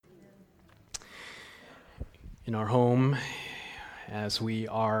in our home as we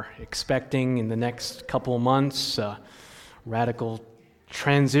are expecting in the next couple of months a radical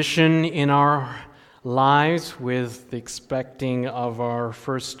transition in our lives with the expecting of our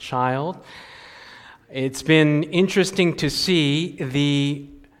first child. It's been interesting to see the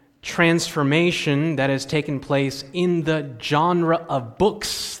transformation that has taken place in the genre of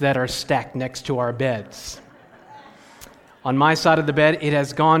books that are stacked next to our beds. On my side of the bed, it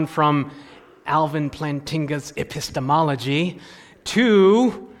has gone from Alvin Plantinga's epistemology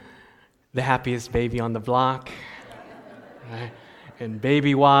to The Happiest Baby on the Block, right? And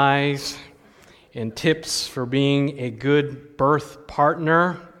Baby Wise, and tips for being a good birth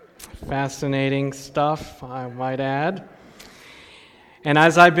partner. Fascinating stuff, I might add. And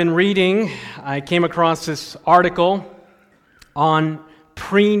as I've been reading, I came across this article on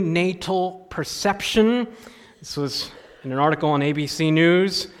prenatal perception. This was in an article on ABC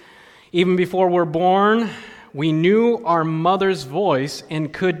News. Even before we're born, we knew our mother's voice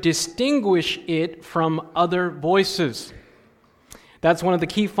and could distinguish it from other voices. That's one of the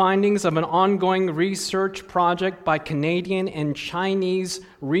key findings of an ongoing research project by Canadian and Chinese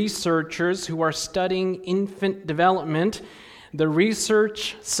researchers who are studying infant development. The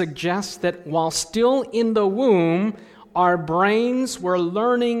research suggests that while still in the womb, our brains were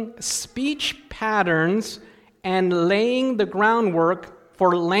learning speech patterns and laying the groundwork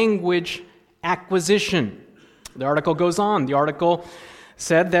for language acquisition. The article goes on. The article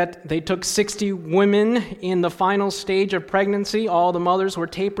said that they took 60 women in the final stage of pregnancy. All the mothers were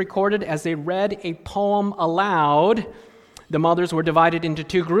tape recorded as they read a poem aloud. The mothers were divided into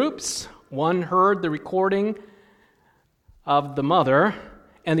two groups. One heard the recording of the mother,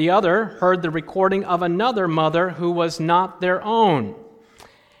 and the other heard the recording of another mother who was not their own.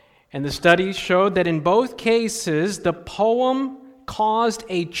 And the studies showed that in both cases, the poem caused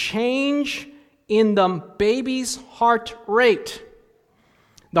a change in the baby's heart rate.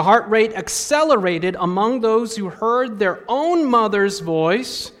 The heart rate accelerated among those who heard their own mother's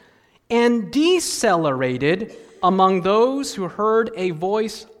voice and decelerated among those who heard a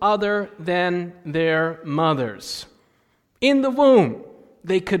voice other than their mother's. In the womb,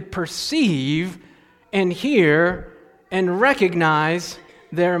 they could perceive and hear and recognize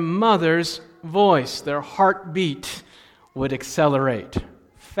their mother's voice. Their heartbeat would accelerate.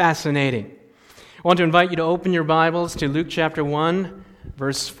 Fascinating. I want to invite you to open your Bibles to Luke chapter 1,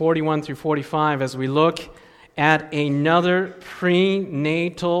 verse 41 through 45, as we look at another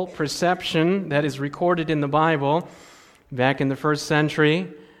prenatal perception that is recorded in the Bible back in the first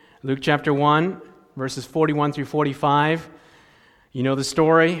century. Luke chapter 1, verses 41 through 45. You know the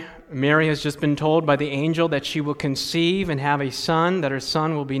story. Mary has just been told by the angel that she will conceive and have a son, that her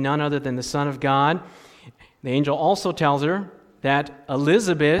son will be none other than the Son of God. The angel also tells her that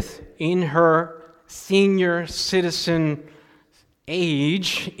Elizabeth, in her senior citizen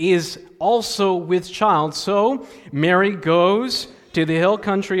age, is also with child. So Mary goes to the hill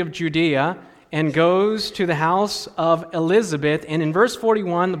country of Judea and goes to the house of Elizabeth. And in verse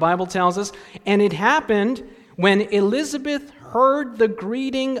 41, the Bible tells us, and it happened when Elizabeth heard the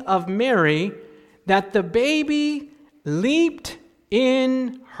greeting of Mary that the baby leaped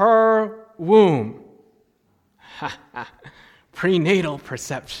in her womb. Prenatal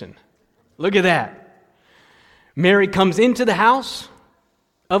perception. Look at that. Mary comes into the house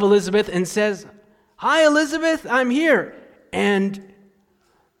of Elizabeth and says, "Hi, Elizabeth, I'm here." And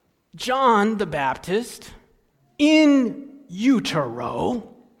John the Baptist, in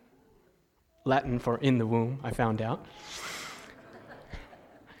utero, Latin for in the womb, I found out,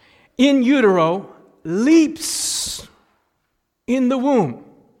 in utero, leaps in the womb.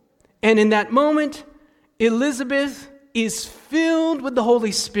 And in that moment, Elizabeth is filled with the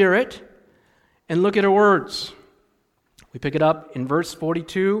Holy Spirit. And look at her words. We pick it up in verse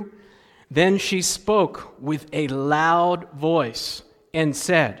 42. Then she spoke with a loud voice and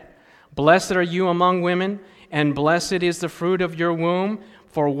said, "Blessed are you among women, and blessed is the fruit of your womb.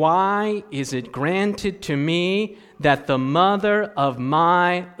 For why is it granted to me that the mother of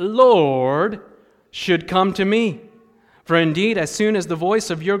my Lord should come to me? For indeed, as soon as the voice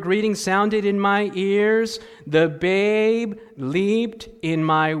of your greeting sounded in my ears, the babe leaped in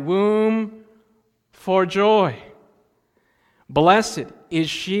my womb for joy. Blessed is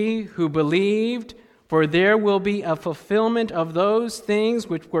she who believed, for there will be a fulfillment of those things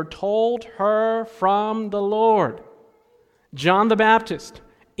which were told her from the Lord." John the Baptist,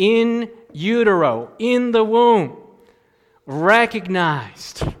 in utero, in the womb,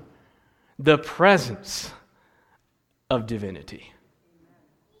 recognized the presence of divinity.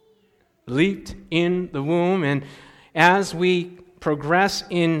 Leaped in the womb. And as we progress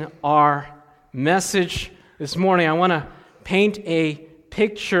in our message This morning I want to paint a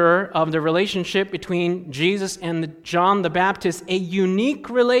picture of the relationship between Jesus and John the Baptist, a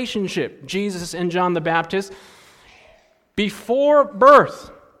unique relationship, Jesus and John the Baptist. Before birth,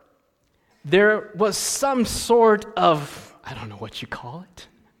 there was some sort of, I don't know what you call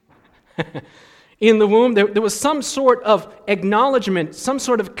it, in the womb, there was some sort of acknowledgement, some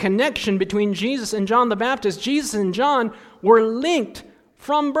sort of connection between Jesus and John the Baptist. Jesus and John were linked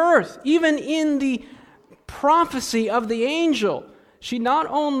from birth. Even in the prophecy of the angel, she not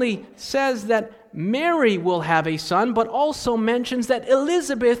only says that Mary will have a son, but also mentions that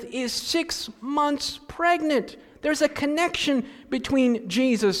Elizabeth is 6 months pregnant. There's a connection between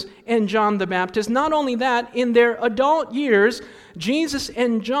Jesus and John the Baptist. Not only that, in their adult years, Jesus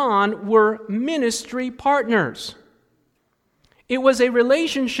and John were ministry partners. It was a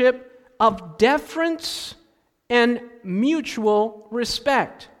relationship of deference and mutual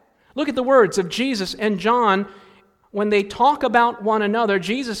respect. Look at the words of Jesus and John when they talk about one another.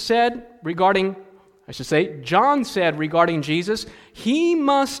 John said regarding Jesus, "He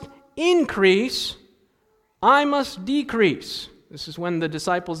must increase, I must decrease." This is when the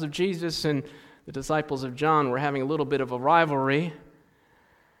disciples of Jesus and the disciples of John were having a little bit of a rivalry.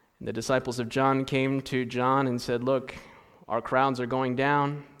 And the disciples of John came to John and said, "Look, our crowds are going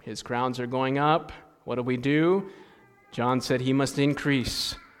down, his crowds are going up. What do we do?" John said, "He must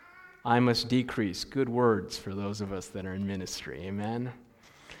increase, I must decrease." Good words for those of us that are in ministry. Amen.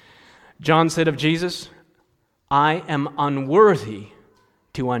 John said of Jesus, "I am unworthy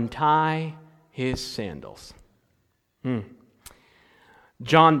to untie his sandals."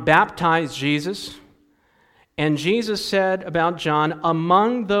 John baptized Jesus, and Jesus said about John,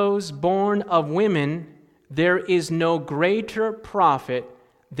 "Among those born of women, there is no greater prophet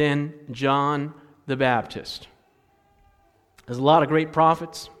than John the Baptist." There's a lot of great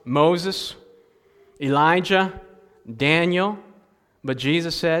prophets: Moses, Elijah, Daniel, but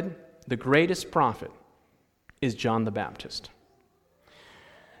Jesus said the greatest prophet is John the Baptist.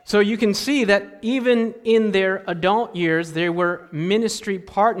 So you can see that even in their adult years, they were ministry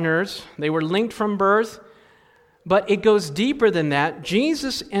partners. They were linked from birth, but it goes deeper than that.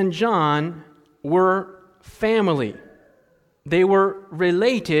 Jesus and John were family. They were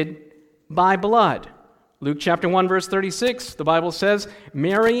related by blood. Luke chapter 1, verse 36, the Bible says,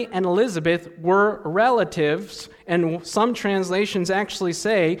 Mary and Elizabeth were relatives, and some translations actually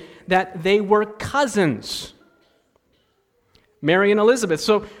say that they were cousins. Mary and Elizabeth.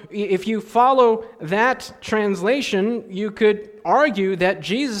 So if you follow that translation, you could argue that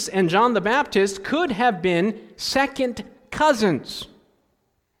Jesus and John the Baptist could have been second cousins,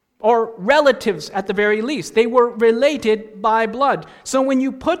 or relatives at the very least. They were related by blood. So when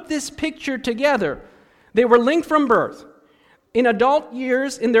you put this picture together, they were linked from birth. In their adult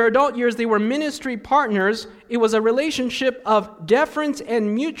years, they were ministry partners. It was a relationship of deference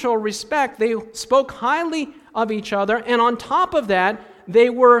and mutual respect. They spoke highly of each other, and on top of that, they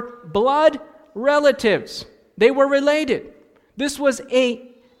were blood relatives. They were related. This was an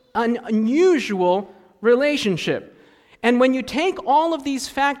unusual relationship. And when you take all of these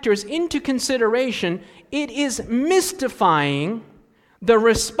factors into consideration, it is mystifying the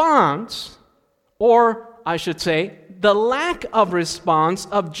response, or I should say, the lack of response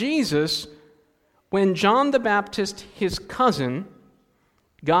of Jesus when John the Baptist, his cousin,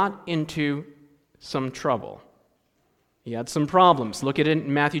 got into some trouble. He had some problems. Look at it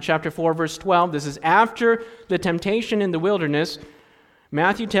in Matthew chapter 4, verse 12. This is after the temptation in the wilderness.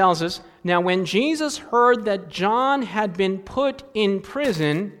 Matthew tells us, "Now when Jesus heard that John had been put in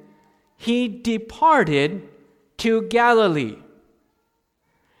prison, he departed to Galilee."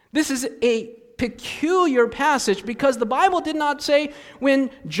 This is a peculiar passage because the Bible did not say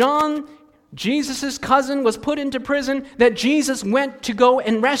when John, Jesus' cousin, was put into prison that Jesus went to go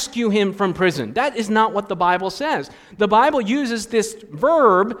and rescue him from prison. That is not what the Bible says. The Bible uses this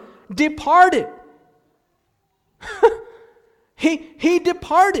verb, departed. He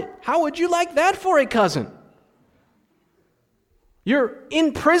departed. How would you like that for a cousin? You're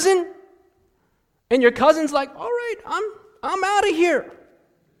in prison, and your cousin's like, "All right, I'm out of here."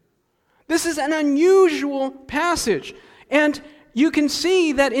 This is an unusual passage. And you can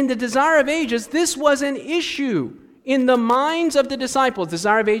see that in the Desire of Ages, this was an issue in the minds of the disciples.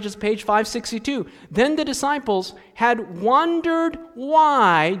 Desire of Ages, page 562. Then the disciples had wondered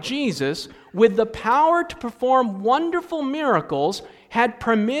why Jesus, with the power to perform wonderful miracles, had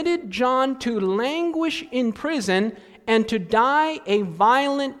permitted John to languish in prison and to die a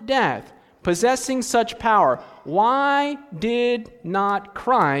violent death, possessing such power. Why did not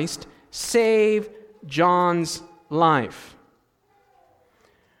Christ save John's life?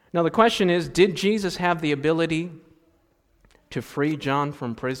 Now the question is, did Jesus have the ability to free John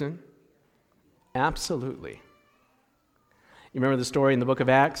from prison? Absolutely. You remember the story in the book of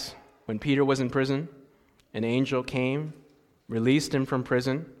Acts? When Peter was in prison, an angel came, released him from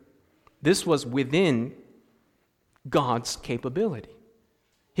prison. This was within God's capability.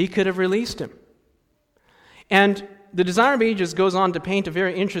 He could have released him. And the Desire of Ages goes on to paint a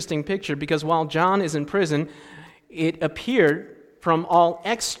very interesting picture, because while John is in prison, it appeared from all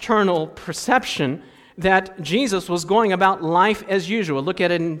external perception that Jesus was going about life as usual. Look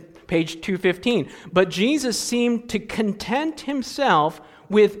at it in page 215. But Jesus seemed to content himself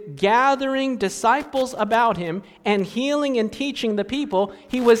with gathering disciples about him and healing and teaching the people.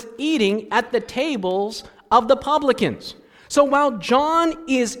 He was eating at the tables of the publicans. So while John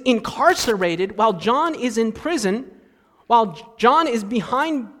is incarcerated, while John is in prison, while John is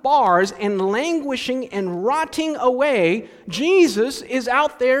behind bars and languishing and rotting away, Jesus is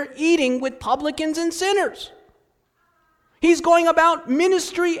out there eating with publicans and sinners. He's going about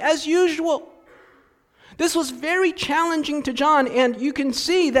ministry as usual. This was very challenging to John, and you can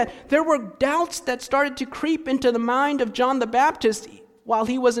see that there were doubts that started to creep into the mind of John the Baptist while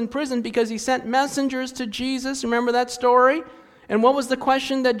he was in prison, because he sent messengers to Jesus. Remember that story? And what was the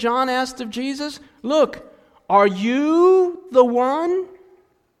question that John asked of Jesus? Look, are you the one?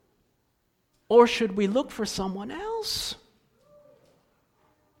 Or should we look for someone else?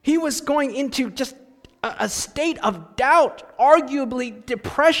 He was going into just a state of doubt, arguably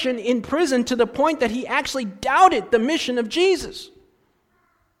depression in prison, to the point that he actually doubted the mission of Jesus.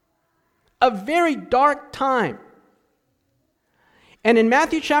 A very dark time. And in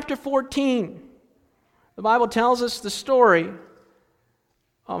Matthew chapter 14, the Bible tells us the story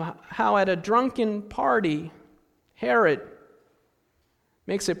of how at a drunken party, Herod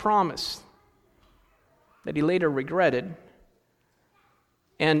makes a promise that he later regretted,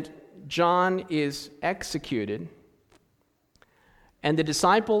 and John is executed, and the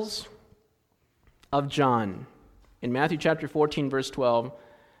disciples of John, in Matthew chapter 14, verse 12,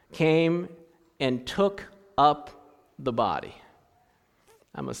 came and took up the body.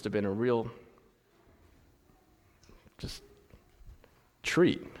 That must have been a real just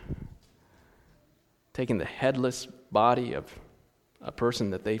treat. Taking the headless body of a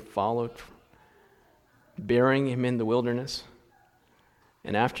person that they followed, burying him in the wilderness.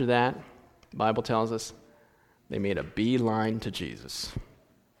 And after that, the Bible tells us, they made a beeline to Jesus.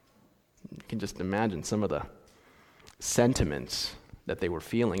 You can just imagine some of the sentiments that they were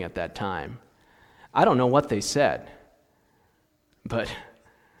feeling at that time. I don't know what they said, but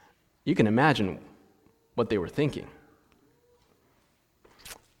you can imagine what they were thinking.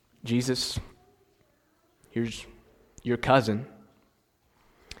 Jesus, here's your cousin,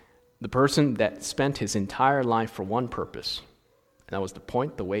 the person that spent his entire life for one purpose, and that was to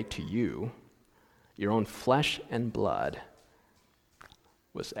point the way to you, your own flesh and blood,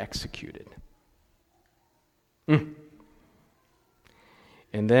 was executed. And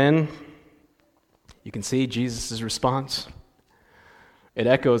then you can see Jesus' response. It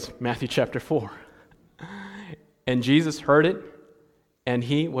echoes Matthew chapter 4. And Jesus heard it, and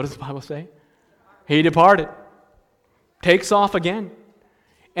he, what does the Bible say? He departed, takes off again,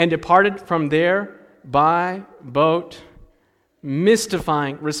 and departed from there by boat.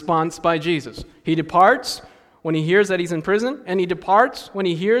 Mystifying response by Jesus. He departs when he hears that he's in prison, and he departs when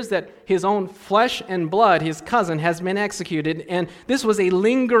he hears that his own flesh and blood, his cousin, has been executed. And this was a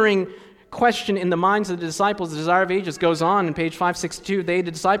lingering question in the minds of the disciples. The Desire of Ages goes on in page 562. They,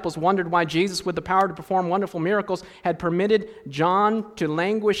 the disciples, wondered why Jesus, with the power to perform wonderful miracles, had permitted John to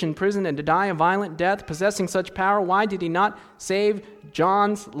languish in prison and to die a violent death. Possessing such power, why did he not save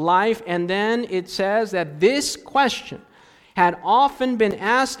John's life? And then it says that this question had often been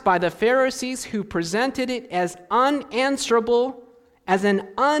asked by the Pharisees, who presented it as an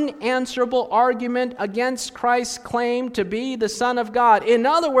unanswerable argument against Christ's claim to be the Son of God. In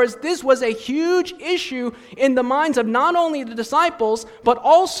other words, this was a huge issue in the minds of not only the disciples, but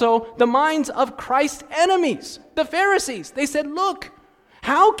also the minds of Christ's enemies, the Pharisees. They said, look,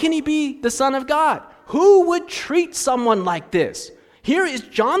 how can he be the Son of God? Who would treat someone like this? Here is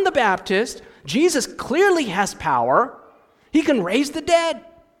John the Baptist. Jesus clearly has power. He can raise the dead.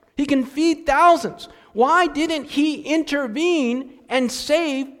 He can feed thousands. Why didn't he intervene and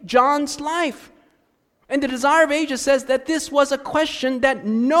save John's life? And the Desire of Ages says that this was a question that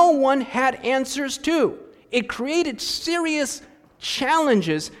no one had answers to. It created serious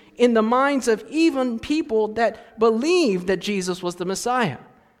challenges in the minds of even people that believed that Jesus was the Messiah.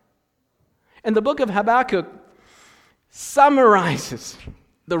 And the book of Habakkuk summarizes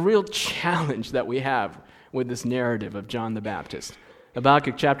the real challenge that we have with this narrative of John the Baptist.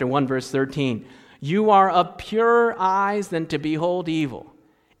 Habakkuk chapter 1, verse 13. You are of purer eyes than to behold evil,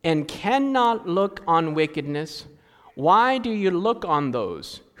 and cannot look on wickedness. Why do you look on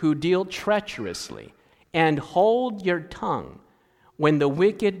those who deal treacherously, and hold your tongue when the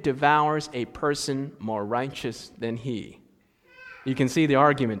wicked devours a person more righteous than he? You can see the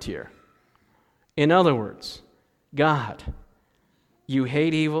argument here. In other words, God, you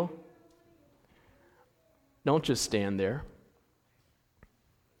hate evil. Don't just stand there.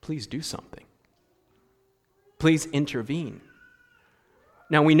 Please do something. Please intervene.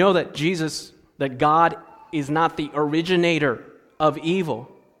 Now we know that God is not the originator of evil.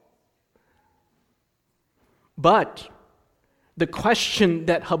 But the question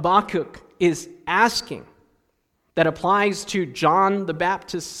that Habakkuk is asking that applies to John the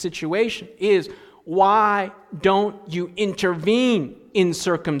Baptist's situation is, why don't you intervene in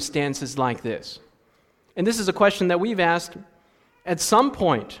circumstances like this? And this is a question that we've asked at some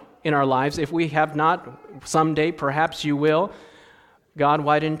point in our lives. If we have not, someday perhaps you will. God,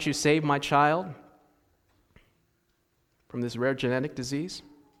 why didn't you save my child from this rare genetic disease?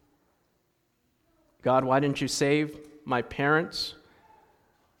 God, why didn't you save my parents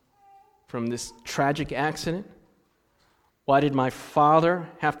from this tragic accident? Why did my father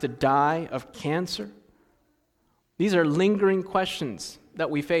have to die of cancer? These are lingering questions that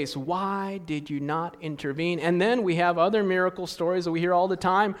we face. Why did you not intervene? And then we have other miracle stories that we hear all the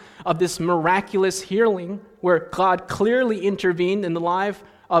time of this miraculous healing where God clearly intervened in the life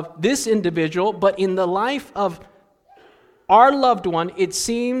of this individual, but in the life of our loved one, it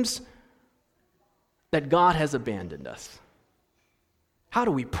seems that God has abandoned us. How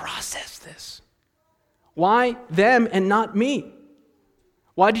do we process this? Why them and not me?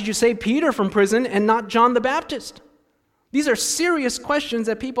 Why did you save Peter from prison and not John the Baptist? These are serious questions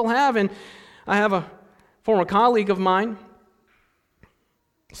that people have, and I have a former colleague of mine,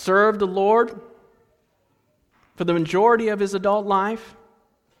 served the Lord for the majority of his adult life,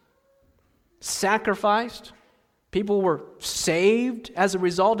 sacrificed. People were saved as a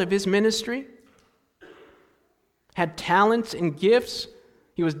result of his ministry, had talents and gifts.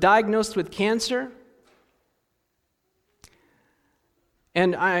 He was diagnosed with cancer.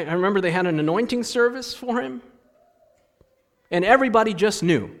 And I remember they had an anointing service for him. And everybody just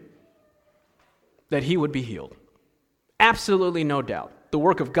knew that he would be healed. Absolutely no doubt. The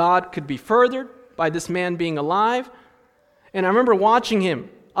work of God could be furthered by this man being alive. And I remember watching him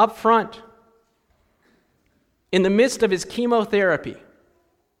up front in the midst of his chemotherapy,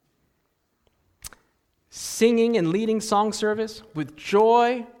 singing and leading song service with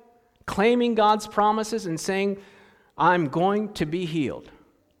joy, claiming God's promises and saying, I'm going to be healed.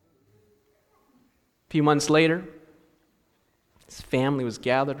 A few months later, his family was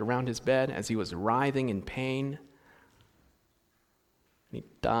gathered around his bed as he was writhing in pain. And he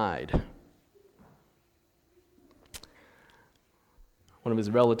died. One of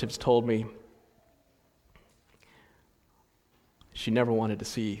his relatives told me she never wanted to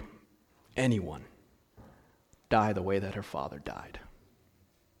see anyone die the way that her father died.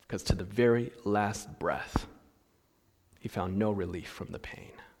 Because to the very last breath, he found no relief from the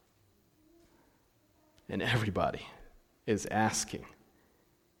pain. And everybody is asking,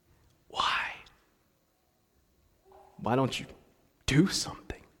 why? Why don't you do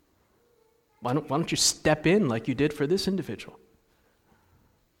something? Why don't you step in like you did for this individual?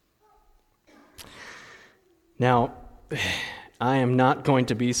 Now, I am not going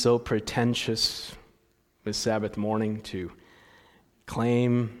to be so pretentious this Sabbath morning to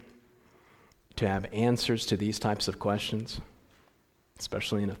claim to have answers to these types of questions,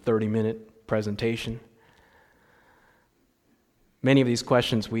 especially in a 30-minute presentation. Many of these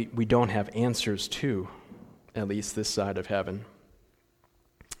questions we don't have answers to, at least this side of heaven.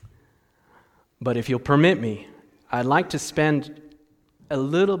 But if you'll permit me, I'd like to spend a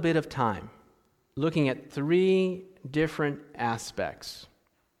little bit of time looking at 3 different aspects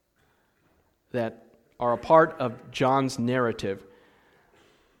that are a part of John's narrative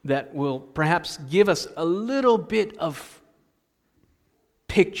that will perhaps give us a little bit of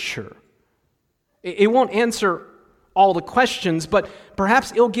picture. It won't answer all the questions, but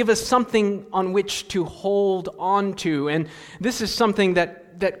perhaps it'll give us something on which to hold on to. And this is something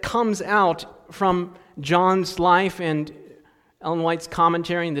that comes out from John's life and Ellen White's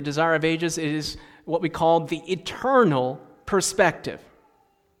commentary in The Desire of Ages. It is what we call the eternal perspective.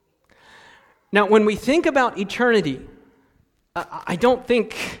 Now, when we think about eternity, I don't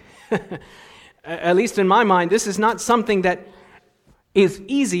think, at least in my mind, this is not something that is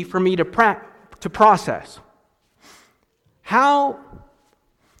easy for me to process. How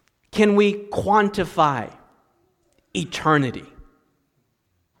can we quantify eternity?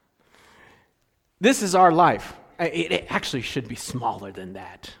 This is our life. It actually should be smaller than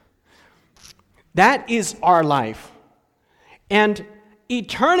that. That is our life. And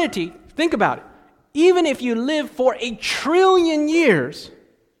eternity, think about it. Even if you live for 1 trillion years,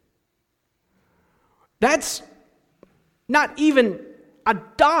 that's not even a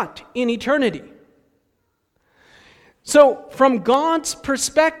dot in eternity. So, from God's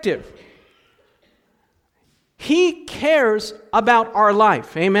perspective, He cares about our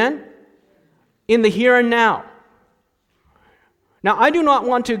life. Amen? In the here and now. Now, I do not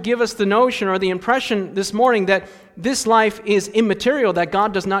want to give us the notion or the impression this morning that this life is immaterial, that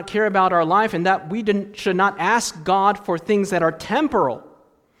God does not care about our life, and that we should not ask God for things that are temporal.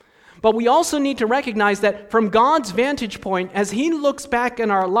 But we also need to recognize that from God's vantage point, as He looks back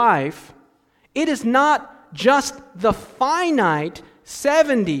in our life, it is not just the finite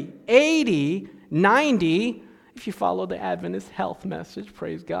 70, 80, 90, if you follow the Adventist health message,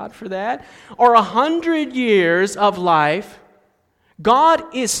 praise God for that, or 100 years of life. God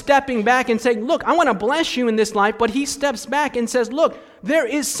is stepping back and saying, look, I want to bless you in this life, but He steps back and says, look, there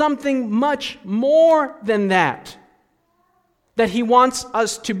is something much more than that He wants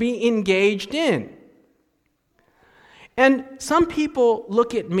us to be engaged in. And some people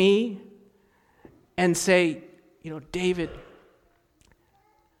look at me and say, David,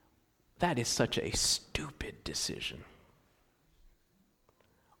 that is such a stupid decision.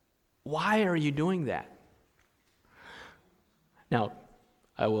 Why are you doing that? Now,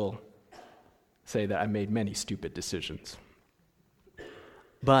 I will say that I made many stupid decisions.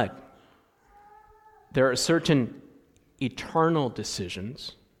 But there are certain eternal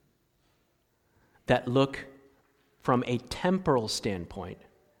decisions that look from a temporal standpoint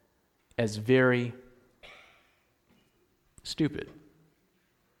as very stupid.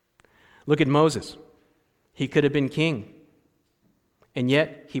 Look at Moses. He could have been king, and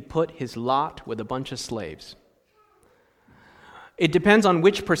yet he put his lot with a bunch of slaves. It depends on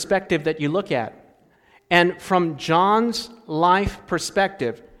which perspective that you look at. And from John's life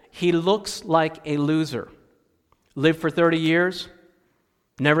perspective, he looks like a loser. Lived for 30 years,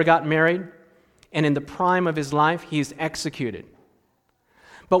 never got married, and in the prime of his life, he's executed.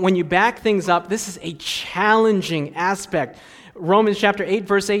 But when you back things up, this is a challenging aspect. Romans chapter 8,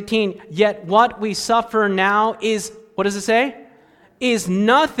 verse 18, yet what we suffer now is, what does it say? Is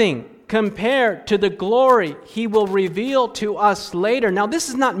nothing compared to the glory He will reveal to us later. Now, this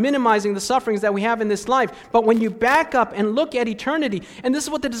is not minimizing the sufferings that we have in this life, but when you back up and look at eternity, and this is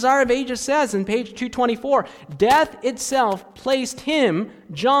what the Desire of Ages says in page 224, death itself placed him,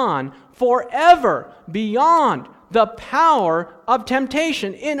 John, forever beyond the power of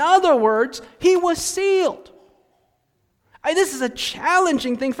temptation. In other words, he was sealed. This is a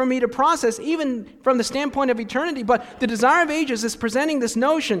challenging thing for me to process, even from the standpoint of eternity, but the Desire of Ages is presenting this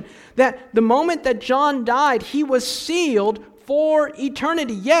notion that the moment that John died, he was sealed for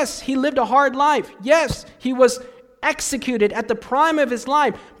eternity. Yes, he lived a hard life. Yes, he was executed at the prime of his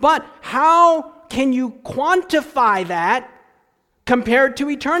life. But how can you quantify that compared to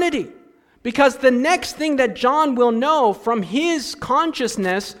eternity? Because the next thing that John will know from his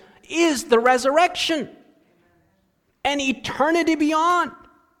consciousness is the resurrection and eternity beyond.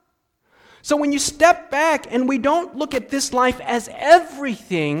 So when you step back and we don't look at this life as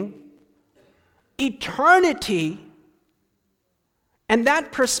everything, eternity and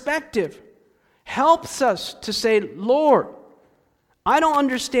that perspective helps us to say, Lord, I don't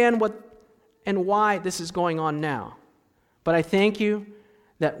understand what and why this is going on now, but I thank you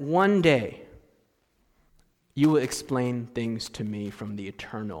that one day you will explain things to me from the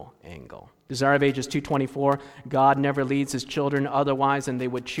eternal angle. Desire of Ages 2:24, God never leads His children otherwise than they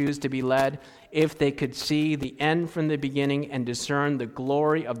would choose to be led if they could see the end from the beginning and discern the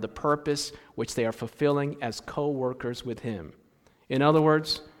glory of the purpose which they are fulfilling as co-workers with Him. In other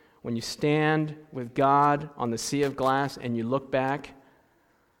words, when you stand with God on the sea of glass and you look back,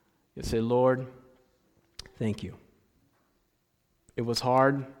 you say, Lord, thank you. It was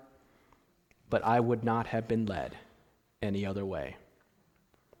hard, but I would not have been led any other way.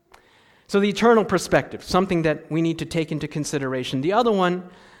 So the eternal perspective, something that we need to take into consideration. The other one,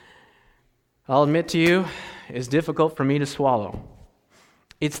 I'll admit to you, is difficult for me to swallow.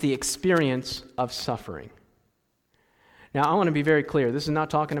 It's the experience of suffering. Now, I want to be very clear. This is not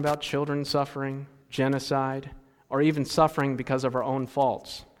talking about children suffering, genocide, or even suffering because of our own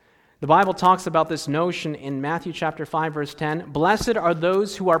faults. The Bible talks about this notion in Matthew chapter 5, verse 10. Blessed are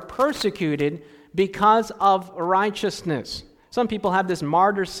those who are persecuted because of righteousness. Some people have this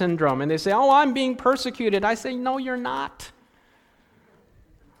martyr syndrome, and they say, oh, I'm being persecuted. I say, no, you're not.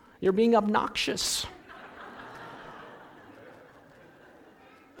 You're being obnoxious.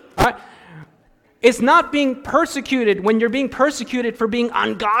 All right? It's not being persecuted when you're being persecuted for being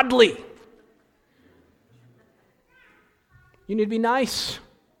ungodly. You need to be nice.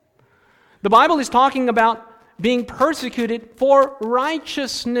 The Bible is talking about being persecuted for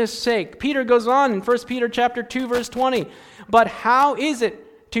righteousness' sake. Peter goes on in 1 Peter chapter 2, verse 20. But how is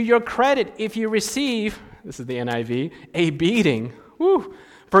it to your credit if you receive, this is the NIV, a beating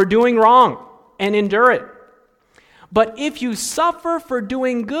for doing wrong and endure it? But if you suffer for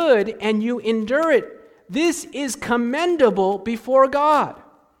doing good and you endure it, this is commendable before God.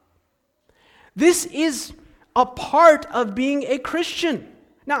 This is a part of being a Christian.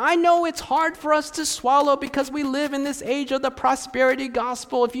 Now, I know it's hard for us to swallow because we live in this age of the prosperity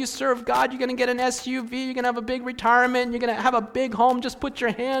gospel. If you serve God, you're going to get an SUV, you're going to have a big retirement, you're going to have a big home. Just put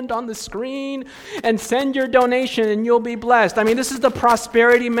your hand on the screen and send your donation and you'll be blessed. I mean, this is the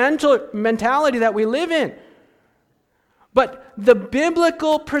prosperity mentality that we live in. But the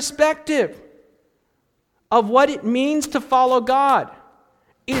biblical perspective of what it means to follow God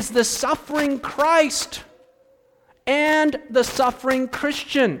is the suffering Christ and the suffering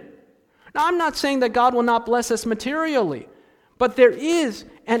Christian. Now, I'm not saying that God will not bless us materially, but there is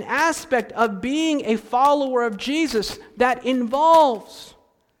an aspect of being a follower of Jesus that involves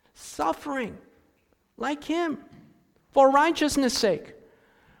suffering like Him for righteousness' sake.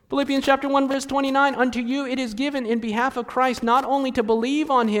 Philippians chapter 1, verse 29, unto you it is given in behalf of Christ not only to believe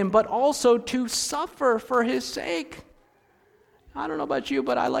on Him, but also to suffer for His sake. I don't know about you,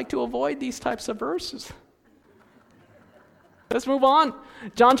 but I like to avoid these types of verses. Let's move on.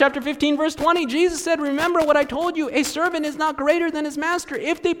 John chapter 15, verse 20, Jesus said, remember what I told you, a servant is not greater than his master.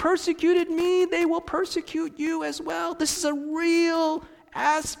 If they persecuted me, they will persecute you as well. This is a real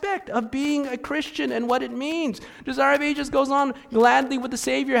aspect of being a Christian and what it means. Desire of Ages goes on, gladly would the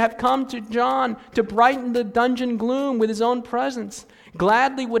Savior have come to John to brighten the dungeon gloom with his own presence.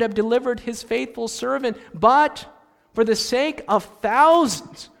 Gladly would have delivered his faithful servant, but for the sake of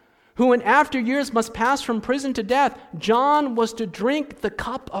thousands who in after years must pass from prison to death, John was to drink the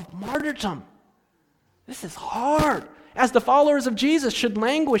cup of martyrdom. This is hard. As the followers of Jesus should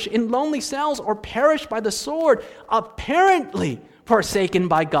languish in lonely cells or perish by the sword, apparently forsaken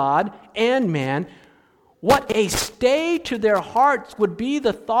by God and man, what a stay to their hearts would be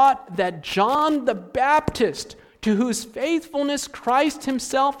the thought that John the Baptist, to whose faithfulness Christ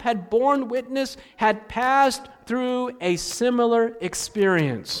himself had borne witness, had passed through a similar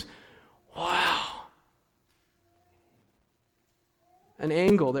experience. Wow. An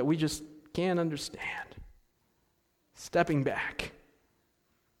angle that we just can't understand. Stepping back.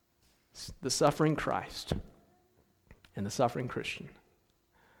 The suffering Christ and the suffering Christian.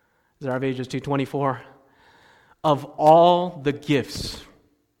 Desire of Ages 2:24. Of all the gifts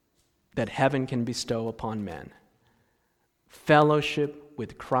that heaven can bestow upon men, fellowship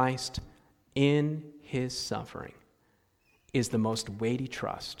with Christ in His suffering is the most weighty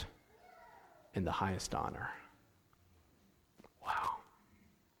trust and the highest honor. Wow.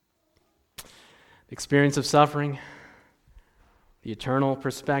 The experience of suffering, the eternal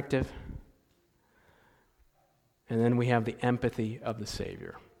perspective, and then we have the empathy of the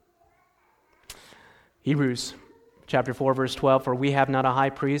Savior. Hebrews chapter 4, verse 12, for we have not a high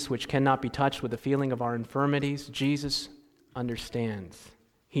priest which cannot be touched with the feeling of our infirmities. Jesus understands.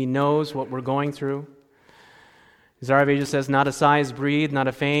 He knows what we're going through. Desire of Ages says, not a sigh is breathed, not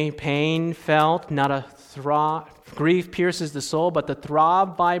a pain felt, not a throb. Grief pierces the soul, but the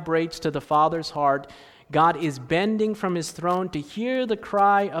throb vibrates to the Father's heart. God is bending from His throne to hear the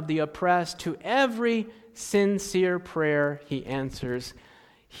cry of the oppressed. To every sincere prayer He answers,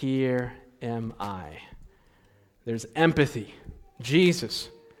 here am I. There's empathy. Jesus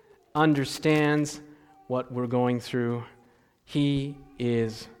understands what we're going through. He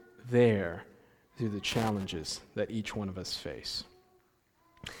is there through the challenges that each one of us face.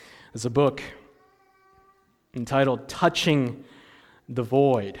 There's a book entitled Touching the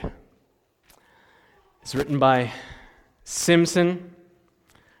Void. It's written by Simpson.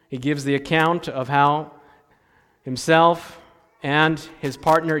 He gives the account of how himself and his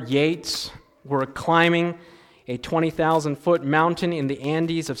partner Yates were climbing a 20,000-foot mountain in the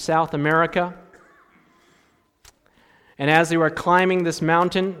Andes of South America. And as they were climbing this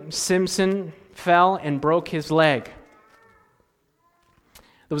mountain, Simpson fell and broke his leg.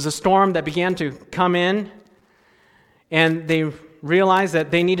 There was a storm that began to come in, and they realized that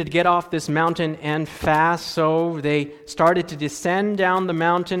they needed to get off this mountain and fast, so they started to descend down the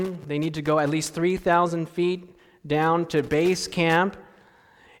mountain. They need to go at least 3,000 feet down to base camp.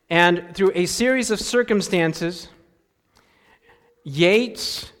 And through a series of circumstances,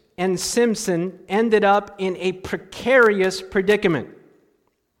 Yates and Simpson ended up in a precarious predicament.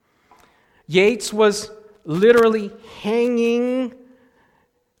 Yates was literally hanging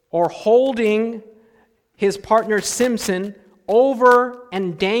or holding his partner Simpson over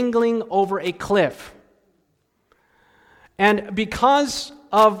and dangling over a cliff. And because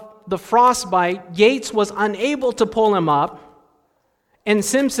of the frostbite, Yates was unable to pull him up, and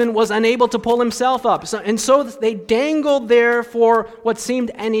Simpson was unable to pull himself up. So they dangled there for what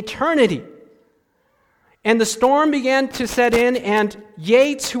seemed an eternity. And the storm began to set in, and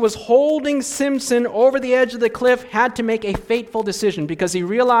Yates, who was holding Simpson over the edge of the cliff, had to make a fateful decision because he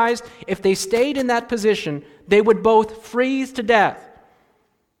realized if they stayed in that position, they would both freeze to death.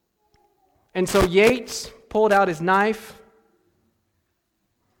 And so Yates pulled out his knife,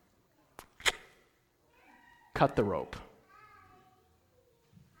 cut the rope.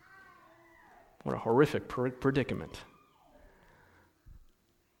 What a horrific predicament.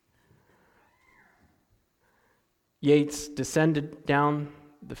 Yates descended down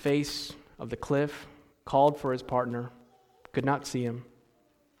the face of the cliff, called for his partner, could not see him,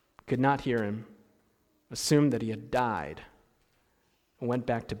 could not hear him, assumed that he had died, and went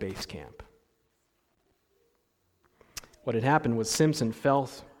back to base camp. What had happened was Simpson fell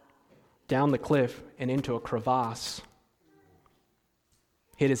down the cliff and into a crevasse,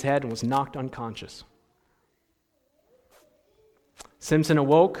 hit his head, and was knocked unconscious. Simpson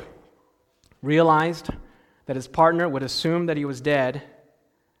awoke, realized that his partner would assume that he was dead,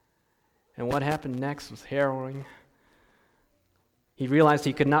 and what happened next was harrowing. He realized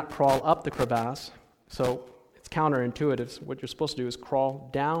he could not crawl up the crevasse, so it's counterintuitive. What you're supposed to do is crawl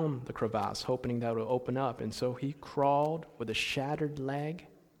down the crevasse, hoping that it will open up, and so he crawled with a shattered leg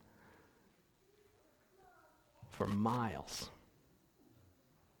for miles,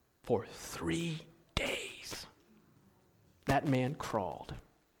 for 3 days. That man crawled.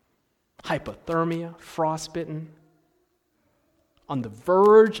 Hypothermia, frostbitten, on the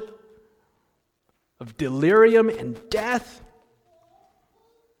verge of delirium and death,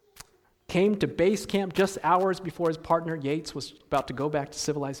 came to base camp just hours before his partner Yates was about to go back to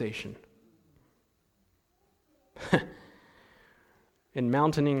civilization. In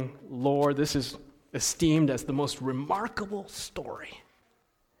mountaineering lore, this is esteemed as the most remarkable story.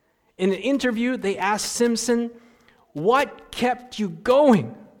 In an interview, they asked Simpson, "What kept you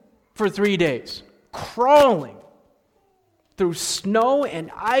going for 3 days, crawling through snow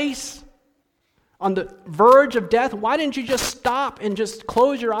and ice on the verge of death? Why didn't you just stop and just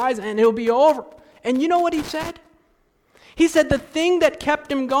close your eyes and it'll be over?" And you know what he said? He said the thing that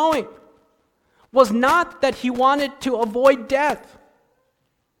kept him going was not that he wanted to avoid death.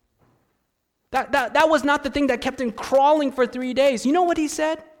 That was not the thing that kept him crawling for 3 days. You know what he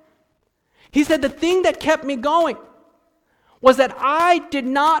said? He said the thing that kept me going was that I did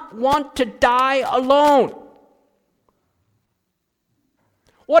not want to die alone.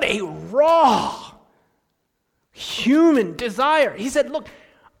 What a raw human desire. He said, look,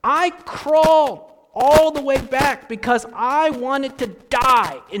 I crawled all the way back because I wanted to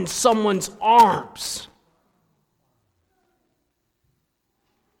die in someone's arms.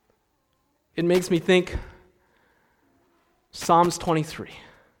 It makes me think Psalms 23.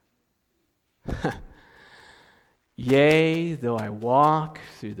 Yea, though I walk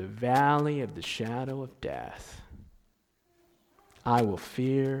through the valley of the shadow of death, I will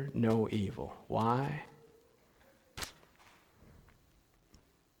fear no evil. Why?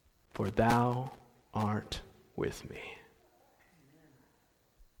 For thou art with me.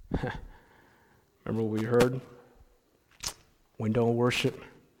 Remember what we heard? Window of worship.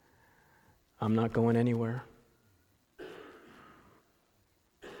 I'm not going anywhere.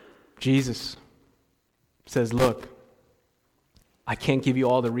 Jesus says, look, I can't give you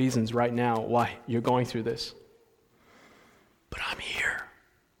all the reasons right now why you're going through this, but I'm here.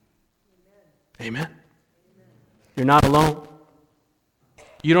 Amen. You're not alone.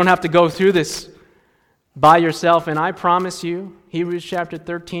 You don't have to go through this by yourself, and I promise you, Hebrews chapter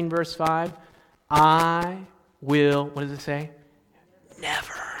 13, verse 5, I will, what does it say?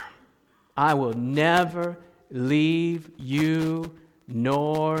 Never. I will never leave you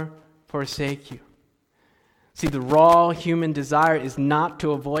nor forsake you. See, the raw human desire is not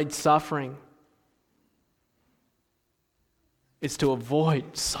to avoid suffering. It's to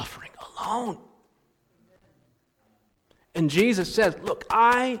avoid suffering alone. And Jesus says, look,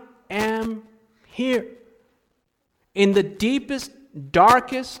 I am here. In the deepest,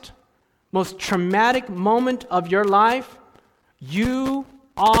 darkest, most traumatic moment of your life, you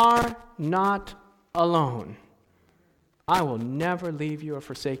are not alone. I will never leave you or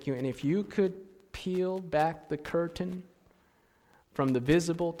forsake you. And if you could peel back the curtain from the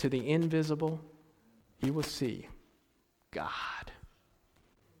visible to the invisible, you will see God.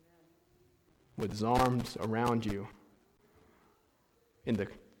 with his arms around you in the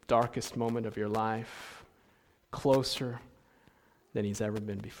darkest moment of your life, closer than he's ever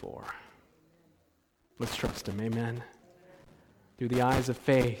been before. Let's trust him, amen? Through the eyes of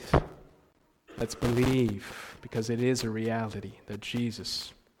faith, let's believe, because it is a reality that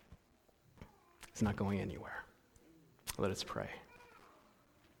Jesus is not going anywhere. Let us pray.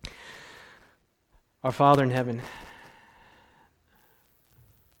 Our Father in heaven,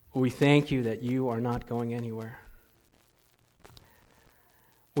 we thank you that you are not going anywhere.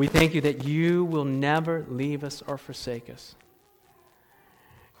 We thank you that you will never leave us or forsake us.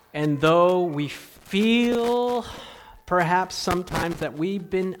 And though we feel perhaps sometimes that we've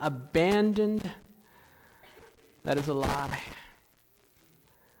been abandoned, that is a lie.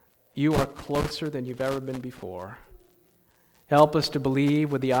 You are closer than you've ever been before. Help us to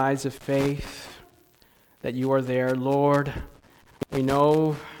believe with the eyes of faith that you are there. Lord, we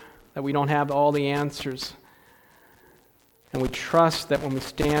know that we don't have all the answers. And we trust that when we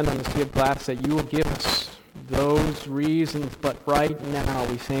stand on the sea of glass that you will give us those reasons. But right now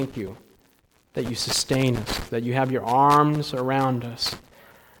we thank you that you sustain us, that you have your arms around us,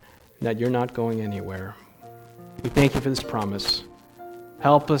 and that you're not going anywhere. We thank you for this promise.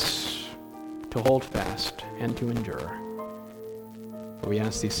 Help us to hold fast and to endure. We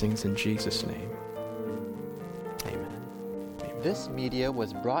ask these things in Jesus' name. Amen. Amen. This media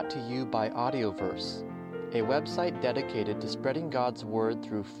was brought to you by Audioverse, a website dedicated to spreading God's Word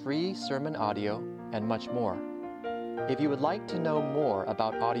through free sermon audio and much more. If you would like to know more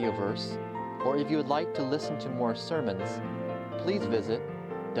about Audioverse, or if you would like to listen to more sermons, please visit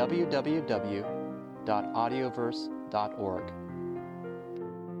www.audioverse.org.